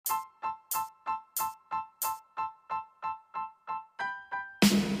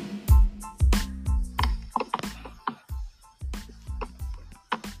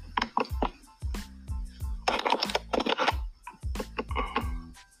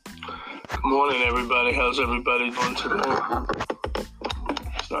Morning, everybody. How's everybody doing today?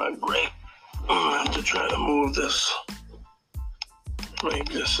 It's not great. I have to try to move this. Make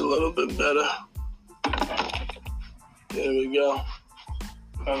this a little bit better. There we go.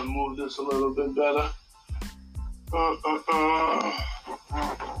 Try to move this a little bit better. Try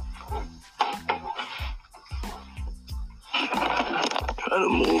to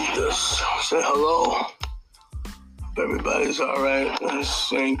move this. Say hello. Hope everybody's all right.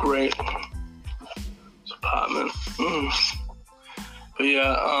 This ain't great. This apartment. But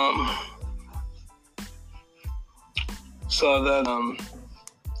yeah, saw that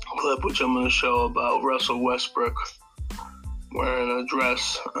clip which I'm going to show about Russell Westbrook wearing a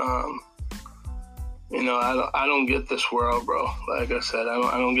dress. I don't get this world, bro. Like I said,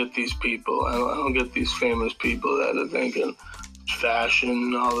 I don't get these people. I don't get these famous people that are thinking fashion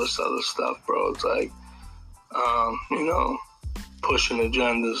and all this other stuff, bro. It's like, pushing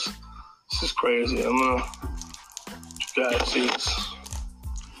agendas. This is crazy. I'm gonna, you guys see this.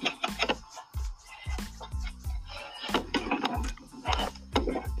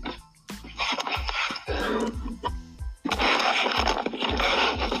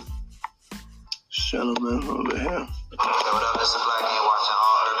 Gentleman over here. Hey, what up? This is Black, and you're watching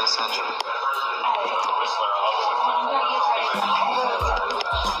All Urban Central.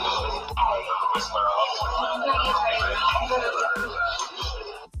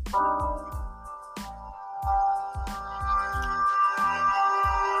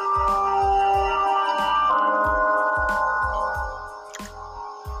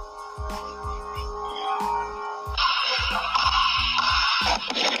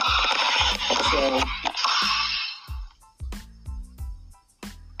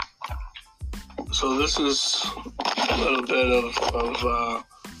 So this is a little bit of I'm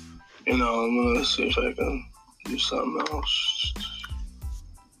gonna see if I can do something else.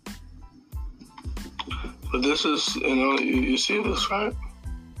 But this is, you see this, right?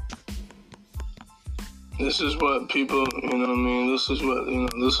 This is what people, this is what,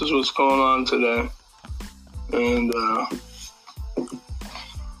 this is what's going on today. And,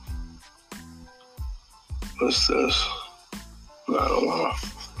 what's this? I don't know.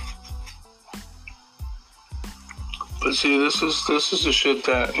 But see, this is the shit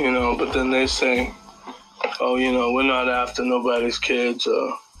that, but then they say, oh, we're not after nobody's kids,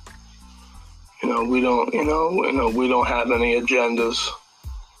 or, we don't, we don't have any agendas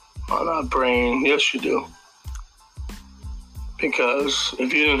on our brain. Yes, you do. Because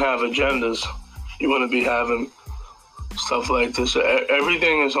if you didn't have agendas, you wouldn't be having stuff like this.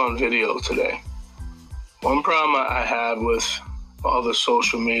 Everything is on video today. One problem I have with all the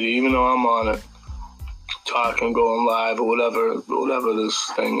social media, even though I'm on it, talking, going live, or whatever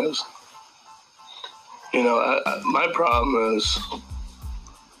this thing is. My problem is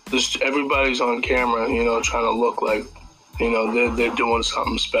just everybody's on camera, trying to look like, they're doing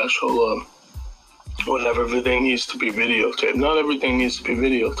something special or whatever. Everything needs to be videotaped. Not everything needs to be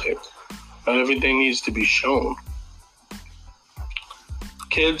videotaped. Not everything needs to be shown.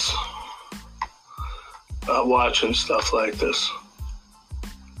 Kids are watching stuff like this.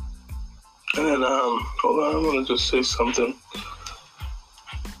 And then, hold on, I'm going to just say something.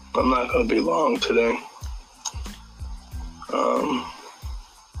 I'm not going to be long today.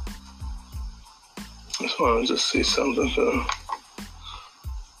 Just want to just say something.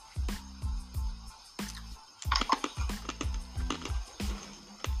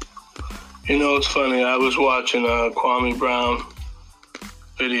 It's funny. I was watching a Kwame Brown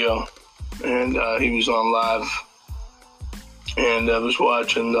video, and he was on live. And I was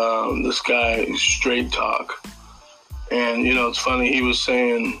watching this guy, Straight Talk. And, it's funny, he was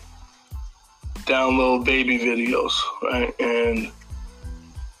saying download baby videos, right? And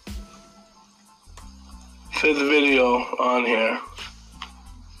fifth video on here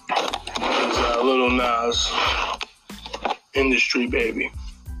is Lil Nas, Industry Baby.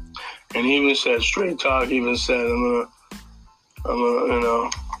 And he even said, Straight Talk even said, I'm gonna,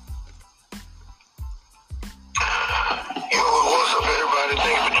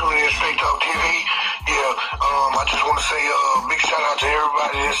 Straight Talk TV. I just want to say big shout out to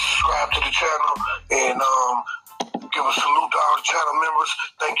everybody that subscribed to the channel, and give a salute to all the channel members.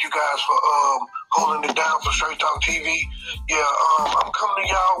 Thank you guys for holding it down for Straight Talk TV. I'm coming to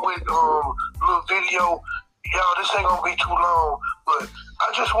y'all with a little video. Y'all, this ain't gonna be too long, but I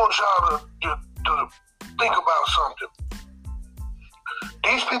just want y'all to think about something.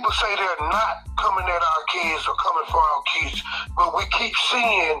 These people say they're not coming at our kids or coming for our kids, but we keep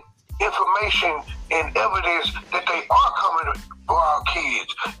seeing information and evidence that they are coming for our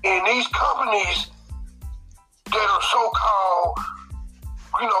kids. And these companies that are so-called,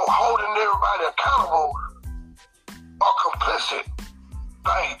 holding their everybody accountable are complicit.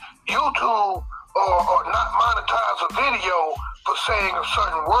 Like, YouTube or not monetize a video for saying a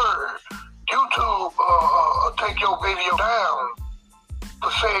certain word. YouTube take your video down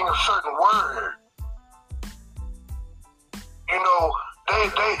for saying a certain word. You know, they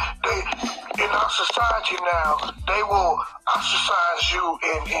in our society now, they will ostracize you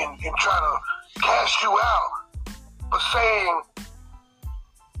and try to cast you out for saying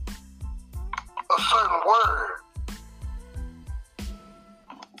a certain word.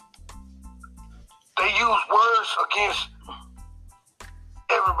 They use words against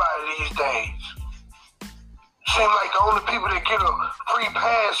everybody these days. Seem like the only people that get a free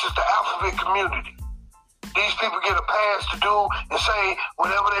pass is the alphabet community. These people get a pass to do and say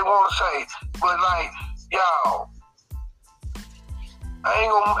whatever they want to say. But like, y'all, I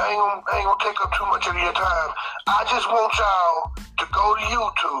ain't gonna take up too much of your time. I just want y'all to go to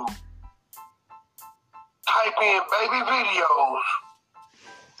YouTube, type in baby videos,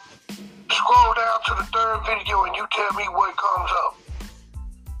 scroll down to the third video, and you tell me what comes up.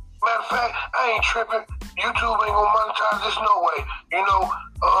 Matter of fact, I ain't tripping. YouTube ain't gonna monetize this no way. You know,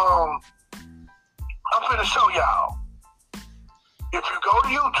 I'm finna show y'all. If you go to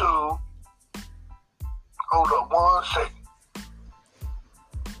YouTube, hold up 1 second.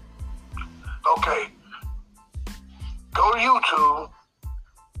 Okay. Go to YouTube.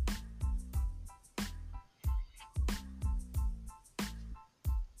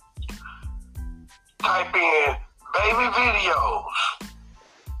 Type in baby videos.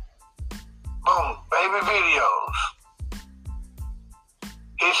 Boom, baby videos.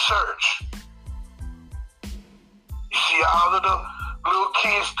 Hit search. You see all of the little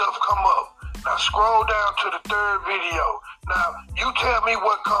kid stuff come up. Now scroll down to the third video. Now you tell me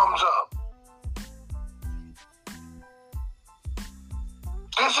what comes up.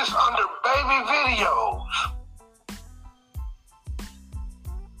 This is under baby videos.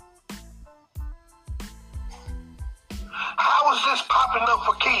 How is this popping up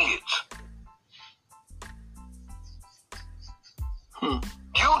for kids?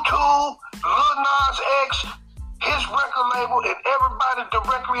 YouTube, Lil Nas X, his record label, and everybody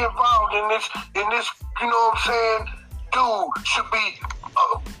directly involved in this, you know what I'm saying, dude should be.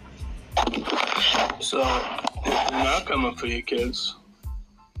 So, if you're not coming for your kids,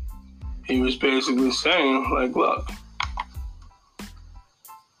 he was basically saying, like, look,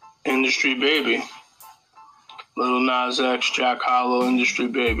 industry baby, Lil Nas X, Jack Harlow, industry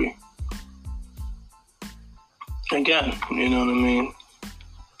baby. Again, you know what I mean?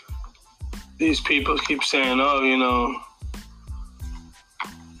 These people keep saying, oh, you know,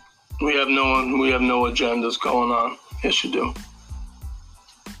 we have no agendas going on. Yes, you do.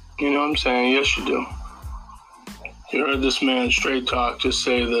 You know what I'm saying? Yes, you do. You heard this man Straight Talk just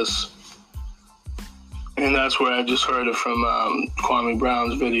say this. And that's where I just heard it from Kwame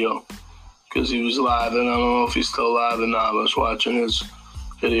Brown's video. Because he was live, and I don't know if he's still live or not. I was watching his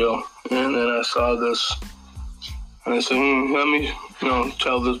video, and then I saw this. And I said, let me, you know,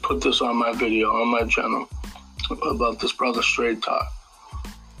 put this on my video, on my channel, about this brother Straight Talk.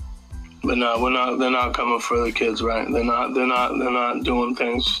 But no, they're not coming for the kids, right? They're not doing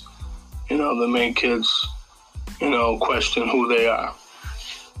things, you know, that make kids, you know, question who they are.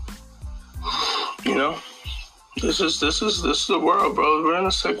 You know? This is the world, bro. We're in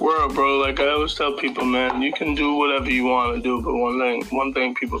a sick world, bro. Like I always tell people, man, you can do whatever you want to do, but one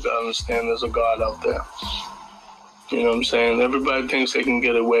thing people gotta understand, there's a God out there. You know what I'm saying? Everybody thinks they can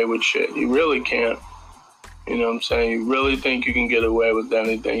get away with shit. You really can't. You know what I'm saying? You really think you can get away with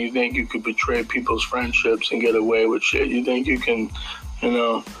anything. You think you could betray people's friendships and get away with shit. You think you can, you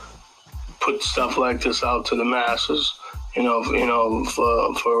know, put stuff like this out to the masses, you know,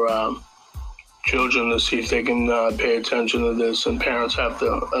 for children to see if they can pay attention to this, and parents have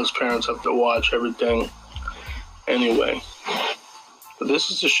to watch everything anyway. But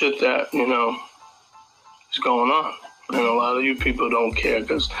this is the shit that, you know, is going on. And a lot of you people don't care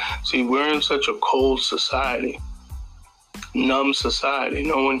because, see, we're in such a cold society, numb society.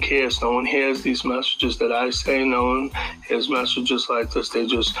 No one cares. No one hears these messages that I say. No one hears messages like this. They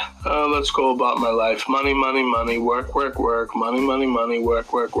just, let's go about my life. Money, money, money, work, work, work. Money, money, money,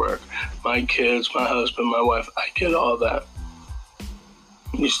 work, work, work. My kids, my husband, my wife. I get all that.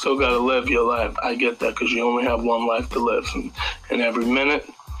 You still got to live your life. I get that because you only have one life to live. And every minute,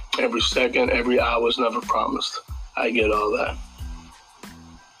 every second, every hour is never promised. I get all that.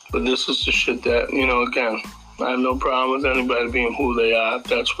 But this is the shit that, you know, again, I have no problem with anybody being who they are if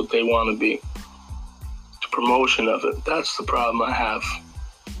that's what they want to be. The promotion of it, that's the problem I have.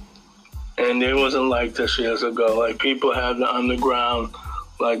 And it wasn't like this years ago. Like, people had the underground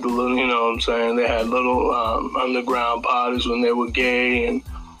Like, you know what I'm saying? They had little underground parties when they were gay and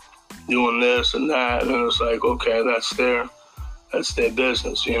doing this and that. And it's like, okay, that's their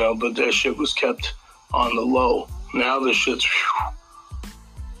business, you know, but that shit was kept on the low. Now this shit's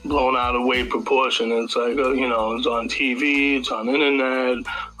blown out of weight proportion. It's like, you know, it's on TV, it's on the internet,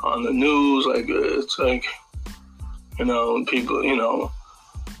 on the news. Like, it's like, you know, people, you know,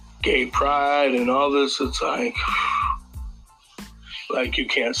 gay pride and all this. It's like you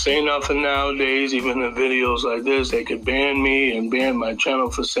can't say nothing nowadays. Even in videos like this, they could ban me and ban my channel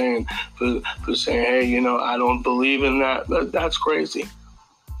for saying, hey, you know, I don't believe in that. That's crazy.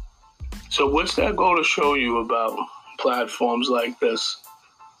 So what's that go to show you about platforms like this?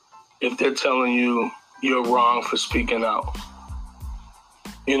 If they're telling you you're wrong for speaking out,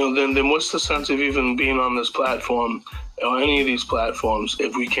 you know, then what's the sense of even being on this platform or any of these platforms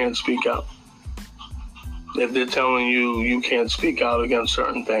if we can't speak out? If they're telling you can't speak out against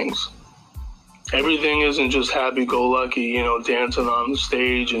certain things. Everything isn't just happy-go-lucky, you know, dancing on the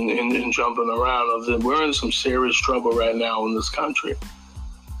stage and jumping around. We're in some serious trouble right now in this country.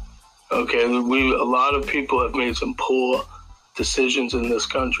 Okay, a lot of people have made some poor decisions in this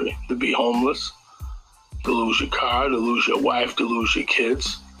country. To be homeless, to lose your car, to lose your wife, to lose your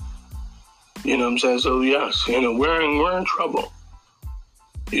kids. You know what I'm saying? So yes, you know, we're in trouble.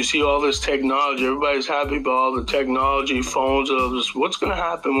 You see all this technology, everybody's happy about all the technology, phones, what's going to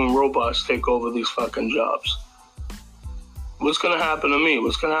happen when robots take over these fucking jobs? What's going to happen to me?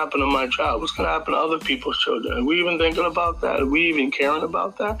 What's going to happen to my child? What's going to happen to other people's children? Are we even thinking about that? Are we even caring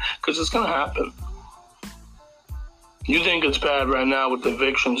about that? Because it's going to happen. You think it's bad right now with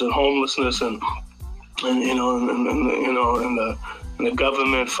evictions and homelessness and you know, and the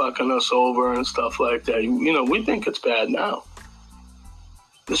government fucking us over and stuff like that. You know, we think it's bad now.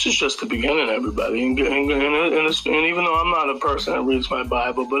 This is just the beginning, everybody. And even though I'm not a person that reads my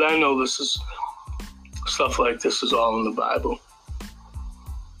Bible, but I know this is stuff like this is all in the Bible.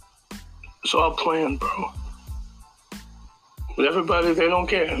 It's all planned, bro. But everybody, they don't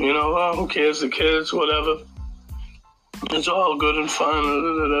care. You know, who cares? The kids, whatever. It's all good and fun.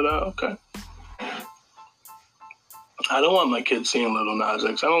 Okay. I don't want my kid seeing Lil Nas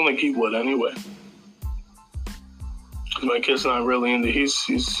X. I don't think he would anyway. Because my kid's not really into. He's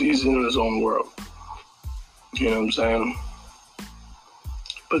in his own world. You know what I'm saying?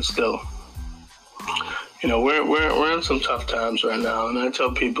 But still, you know, we're in some tough times right now, and I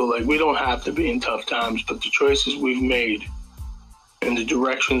tell people, like, we don't have to be in tough times, but the choices we've made and the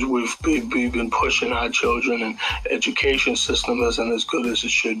directions we've been pushing our children and education system isn't as good as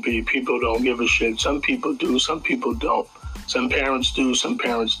it should be. People don't give a shit. Some people do, some people don't. Some parents do, some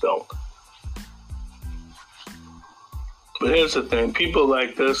parents don't. But here's the thing, people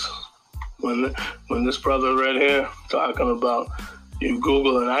like this, when this brother right here talking about, you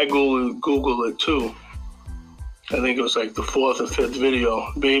Google, and I Google it too. I think it was like the 4th or 5th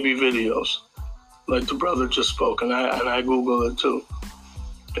video, baby videos, like the brother just spoke, and I Google it too.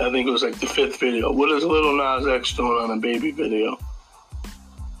 I think it was like the 5th video. What is Lil Nas X doing on a baby video?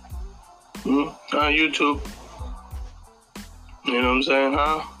 On YouTube. You know what I'm saying,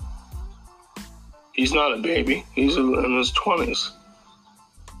 huh? He's not a baby. He's in his 20s.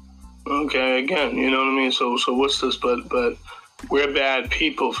 Okay, again, you know what I mean? So what's this? But we're bad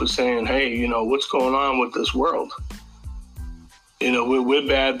people for saying, hey, you know, what's going on with this world? You know, we're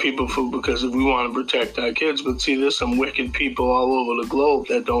bad people because we want to protect our kids. But see, there's some wicked people all over the globe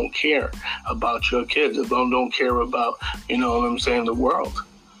that don't care about your kids, that don't care about, you know what I'm saying, the world.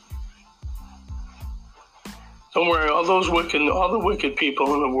 Don't worry, all the wicked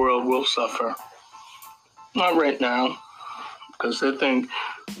people in the world will suffer. Not right now, because they think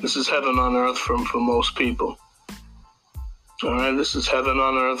this is heaven on earth for most people. All right, this is heaven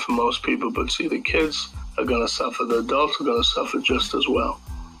on earth for most people. But see, the kids are going to suffer. The adults are going to suffer just as well.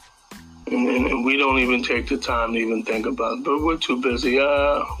 And we don't even take the time to even think about it. But we're too busy.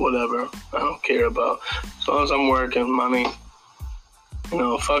 Whatever. I don't care about. As long as I'm working, money. You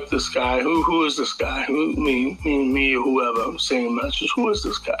know, fuck this guy. Who is this guy? Me, or whoever. I'm saying messages. Who is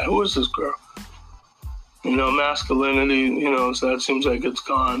this guy? Who is this girl? You know, masculinity, you know, so that seems like it's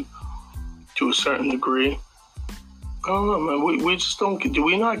gone to a certain degree. I don't know, man. We just don't. Do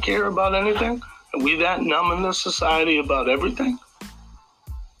we not care about anything? Are we that numb in this society about everything?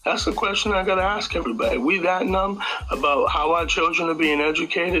 That's the question I got to ask everybody. Are we that numb about how our children are being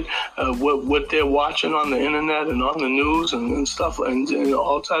educated, what they're watching on the internet and on the news and stuff, and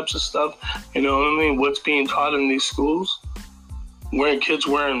all types of stuff? You know what I mean? What's being taught in these schools? Kids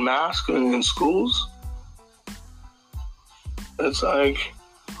wearing masks in schools? It's like,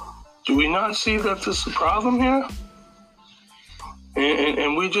 do we not see that there's a problem here?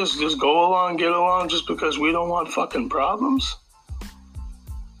 And we just go along, get along just because we don't want fucking problems?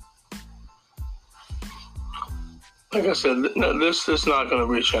 Like I said, this is not going to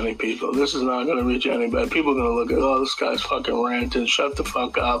reach any people. This is not going to reach anybody. People are going to look at, oh, this guy's fucking ranting. Shut the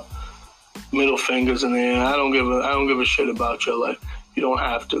fuck up. Middle fingers in the air. I don't give a shit about your life. You don't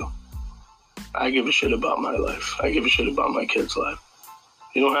have to. I give a shit about my life. I give a shit about my kid's life.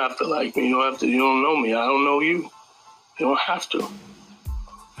 You don't have to like me. You don't have to. You don't know me. I don't know you. You don't have to.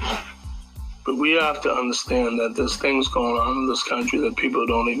 But we have to understand that there's things going on in this country that people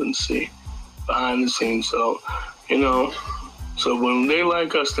don't even see behind the scenes. So, so when they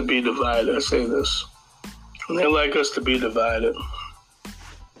like us to be divided, I say this, when they like us to be divided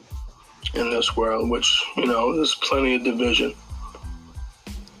in this world, which, there's plenty of division.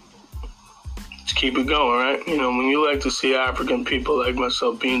 Let's keep it going, right? When you like to see African people like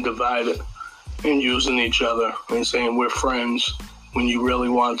myself being divided and using each other and saying we're friends when you really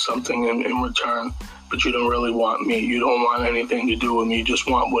want something in return, but you don't really want me. You don't want anything to do with me. You just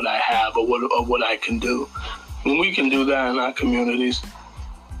want what I have or what I can do. When we can do that in our communities,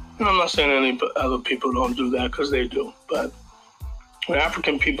 and I'm not saying any other people don't do that, because they do, but when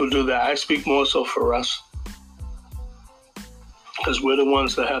African people do that, I speak more so for us, because we're the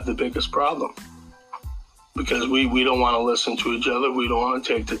ones that have the biggest problem. Because we don't want to listen to each other. We don't want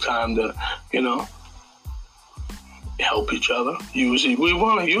to take the time to, help each other. We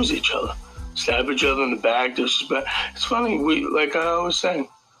want to use each other. Stab each other in the back, disrespect. It's funny, like I always say,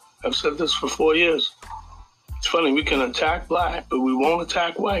 I've said this for 4 years. It's funny, we can attack black, but we won't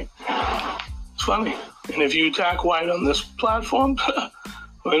attack white. It's funny. And if you attack white on this platform,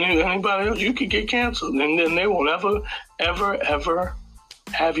 or anybody else, you could get canceled. And then they won't ever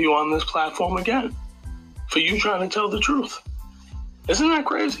have you on this platform again for you trying to tell the truth. Isn't that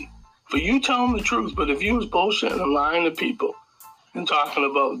crazy? For you telling the truth, but if you was bullshitting and lying to people and talking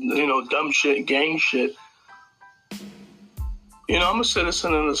about, dumb shit, gang shit, I'm a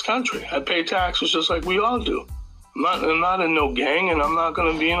citizen in this country. I pay taxes just like we all do. I'm not in no gang, and I'm not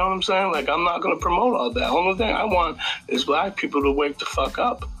going to be, you know what I'm saying? Like, I'm not going to promote all that. Only thing I want is black people to wake the fuck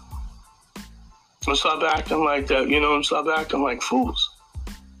up and stop acting like that, and stop acting like fools.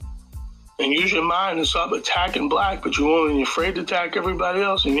 And use your mind and stop attacking black, but you're afraid to attack everybody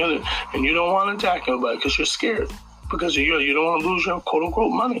else, and you don't want to attack anybody because you're scared, because you don't want to lose your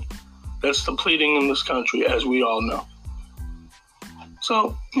quote-unquote money. That's depleting in this country, as we all know.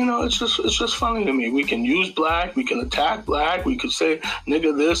 So, it's just funny to me. We can use black, we can attack black, we could say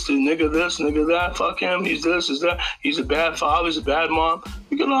nigga this, nigga this, nigga that, fuck him, he's this, he's that, he's a bad father, he's a bad mom.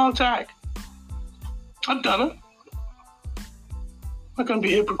 We can all attack. I've done it. I'm not gonna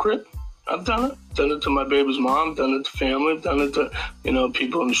be a hypocrite. I've done it. Done it to my baby's mom, done it to family, done it to,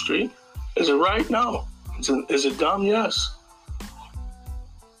 people in the street. Is it right? No. Is it dumb? Yes.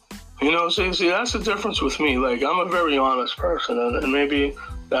 See, that's the difference with me. Like, I'm a very honest person, and maybe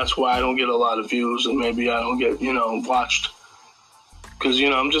that's why I don't get a lot of views, and maybe I don't get, watched. Because,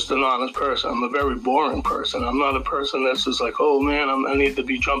 I'm just an honest person. I'm a very boring person. I'm not a person that's just like, oh, man, I need to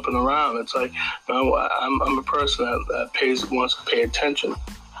be jumping around. It's like, I'm a person that wants to pay attention.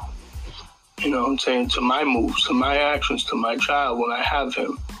 I'm saying, to my moves, to my actions, to my child when I have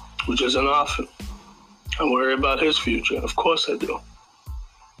him, which isn't often. I worry about his future. Of course I do.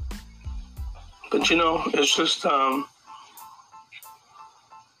 But, it's just,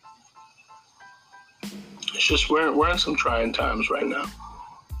 we're in some trying times right now.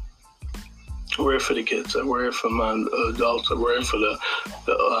 I worry for the kids. I worry for my adults. I worry for the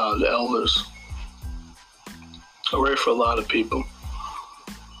elders. I worry for a lot of people.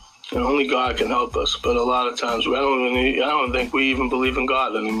 And only God can help us. But a lot of times, I don't think we even believe in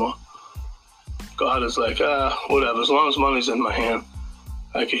God anymore. God is like, whatever, as long as money's in my hand.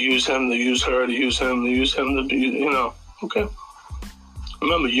 I could use him to use her, to use him, to use him to be, okay.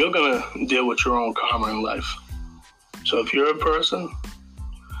 Remember, you're going to deal with your own karma in life. So if you're a person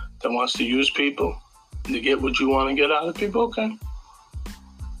that wants to use people to get what you want to get out of people, okay.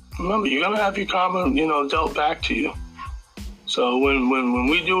 Remember, you're going to have your karma, dealt back to you. So when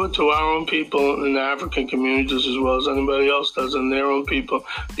we do it to our own people in the African communities as well as anybody else does in their own people,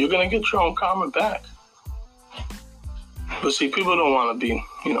 you're going to get your own karma back. But see, people don't want to be,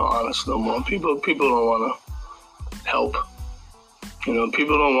 honest no more. People don't want to help.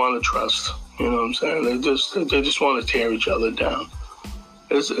 People don't want to trust. You know what I'm saying? They just want to tear each other down.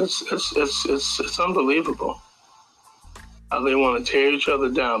 It's unbelievable how they want to tear each other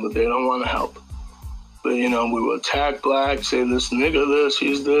down, but they don't want to help. But we will attack black, say this nigga this,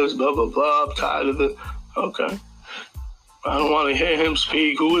 he's this, blah blah blah. I'm tired of it. Okay. I don't want to hear him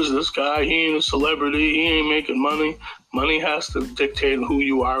speak. Who is this guy? He ain't a celebrity. He ain't making money. Money has to dictate who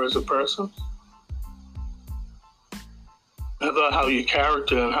you are as a person. I thought how your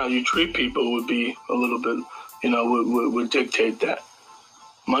character and how you treat people would be a little bit, would dictate that.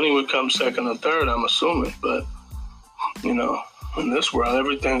 Money would come second or third, I'm assuming. But, in this world,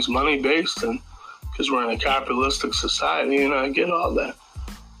 everything's money-based, and because we're in a capitalistic society, I get all that.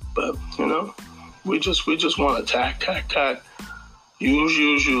 But, we just want to tack,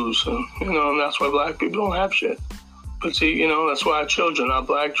 use, and that's why black people don't have shit. But see, that's why our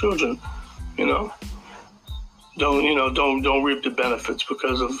black children, don't reap the benefits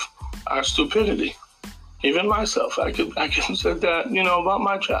because of our stupidity. Even myself, I can say that, about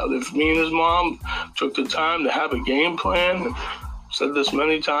my child. If me and his mom took the time to have a game plan, and said this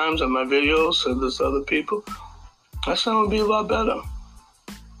many times in my videos, said this to other people, that son would be a lot better.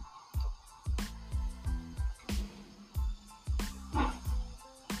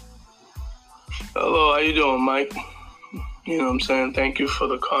 Hello, how you doing, Mike? You know what I'm saying? Thank you for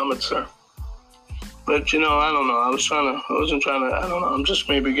the comment, sir. But, I don't know. I'm just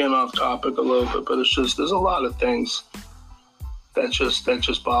maybe getting off topic a little bit, but it's just, there's a lot of things that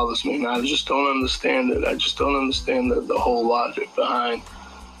just bothers me. And I just don't understand it. I just don't understand the whole logic behind,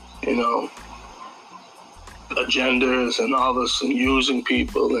 agendas and all this and using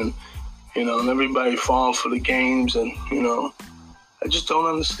people and, and everybody falling for the games and, I just don't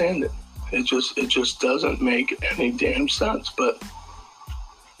understand it. It just doesn't make any damn sense. But,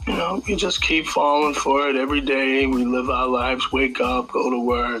 we just keep falling for it every day. We live our lives, wake up, go to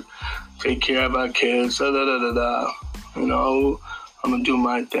work, take care of our kids, I'm going to do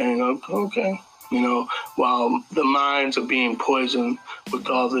my thing. Okay. While the minds are being poisoned with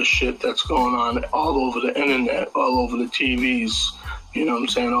all this shit that's going on all over the internet, all over the TVs,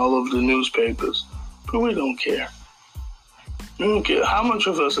 all over the newspapers. But we don't care. We don't care. How much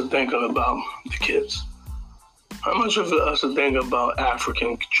of us are thinking about the kids? How much of us are thinking about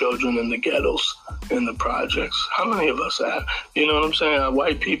African children in the ghettos, in the projects? How many of us are? You know what I'm saying? Are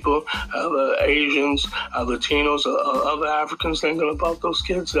white people, are the Asians, are Latinos, are other Africans thinking about those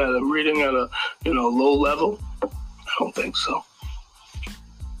kids that are reading at a, low level? I don't think so.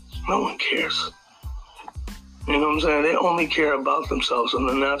 No one cares. You know what I'm saying? They only care about themselves, and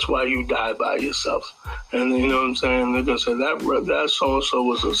then that's why you die by yourself. And you know what I'm saying? They're going to say, that so-and-so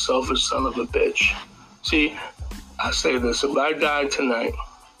was a selfish son of a bitch. See, I say this, if I died tonight,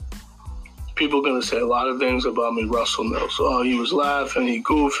 people are going to say a lot of things about me, Russell Mills. Oh, he was laughing, he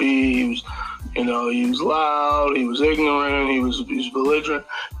goofy, he was loud, he was ignorant, he was belligerent.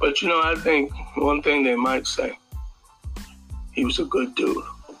 But, I think one thing they might say, he was a good dude.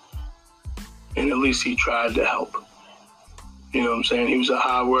 And at least he tried to help. You know what I'm saying? He was a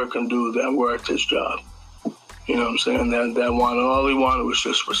hard-working dude that worked his job. You know what I'm saying? All he wanted was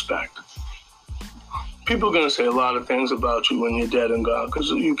just respect. People are going to say a lot of things about you when you're dead and gone because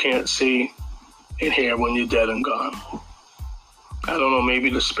you can't see and hear when you're dead and gone. I don't know, maybe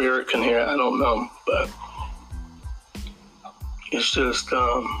the spirit can hear, I don't know, but it's just,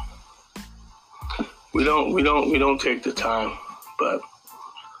 we don't take the time, but,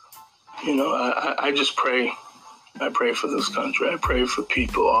 I just pray. I pray for this country. I pray for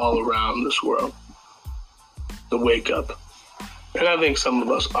people all around this world to wake up. And I think some of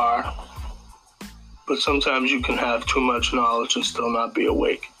us are. But sometimes you can have too much knowledge and still not be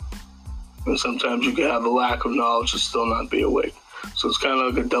awake. And sometimes you can have a lack of knowledge and still not be awake. So it's kind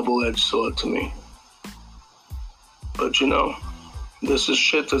of like a double-edged sword to me. But, this is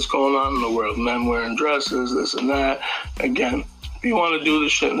shit that's going on in the world. Men wearing dresses, this and that. Again, if you want to do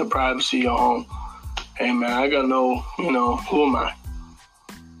this shit in the privacy of your home, hey, man, I got no, who am I?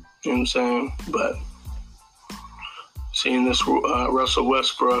 You know what I'm saying? But seeing this Russell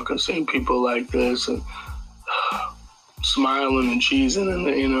Westbrook and seeing people like this and smiling and cheesing and,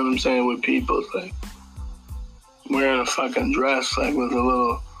 you know what I'm saying, with people, it's like wearing a fucking dress, like with a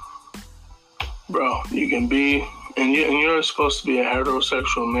little, bro, you can be, and you're supposed to be a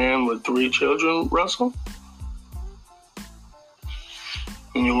heterosexual man with 3 children, Russell?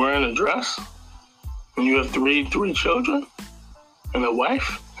 And you're wearing a dress? And you have three children? And a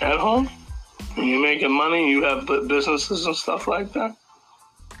wife at home? And you're making money, you have businesses and stuff like that?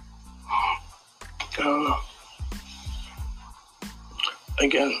 I don't know.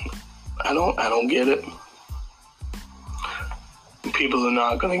 Again, I don't get it. People are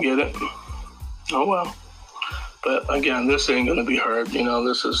not going to get it. Oh, well. But again, this ain't going to be heard.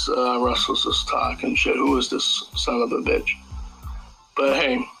 This is Russell's just talking shit. Who is this son of a bitch? But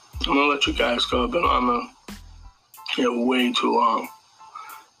hey, I'm going to let you guys go. I've been on way too long.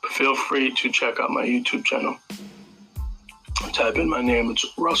 But feel free to check out my YouTube channel. Type in my name. It's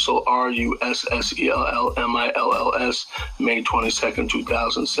Russell, RUSSELLMILLS, May 22nd,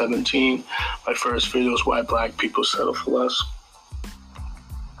 2017. My first video is Why Black People Settle for Less.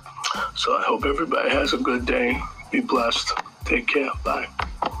 So I hope everybody has a good day. Be blessed. Take care. Bye.